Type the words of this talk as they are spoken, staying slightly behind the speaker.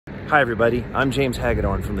Hi everybody, I'm James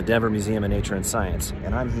Hagedorn from the Denver Museum of Nature and Science,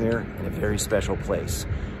 and I'm here in a very special place.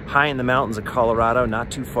 High in the mountains of Colorado, not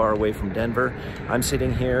too far away from Denver, I'm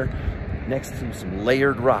sitting here next to some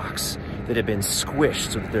layered rocks that have been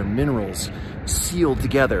squished so that their minerals sealed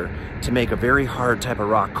together to make a very hard type of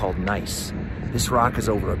rock called gneiss. This rock is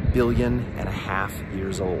over 1.5 billion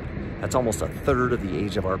years old. That's almost a third of the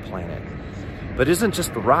age of our planet. But it isn't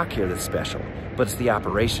just the rock here that's special, but it's the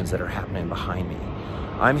operations that are happening behind me.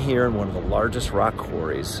 I'm here in one of the largest rock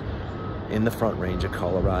quarries in the Front Range of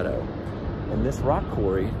Colorado. In this rock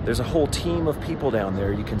quarry, there's a whole team of people down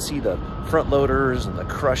there. You can see the front loaders and the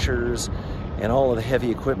crushers and all of the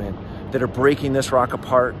heavy equipment that are breaking this rock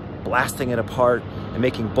apart, blasting it apart, and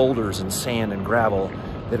making boulders and sand and gravel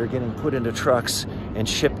that are getting put into trucks and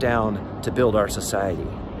shipped down to build our society.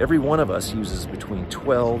 Every one of us uses between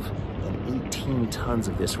 12 and 18 tons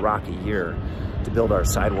of this rock a year to build our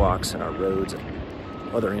sidewalks and our roads and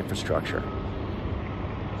other infrastructure.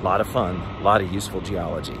 A lot of fun, a lot of useful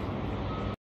geology.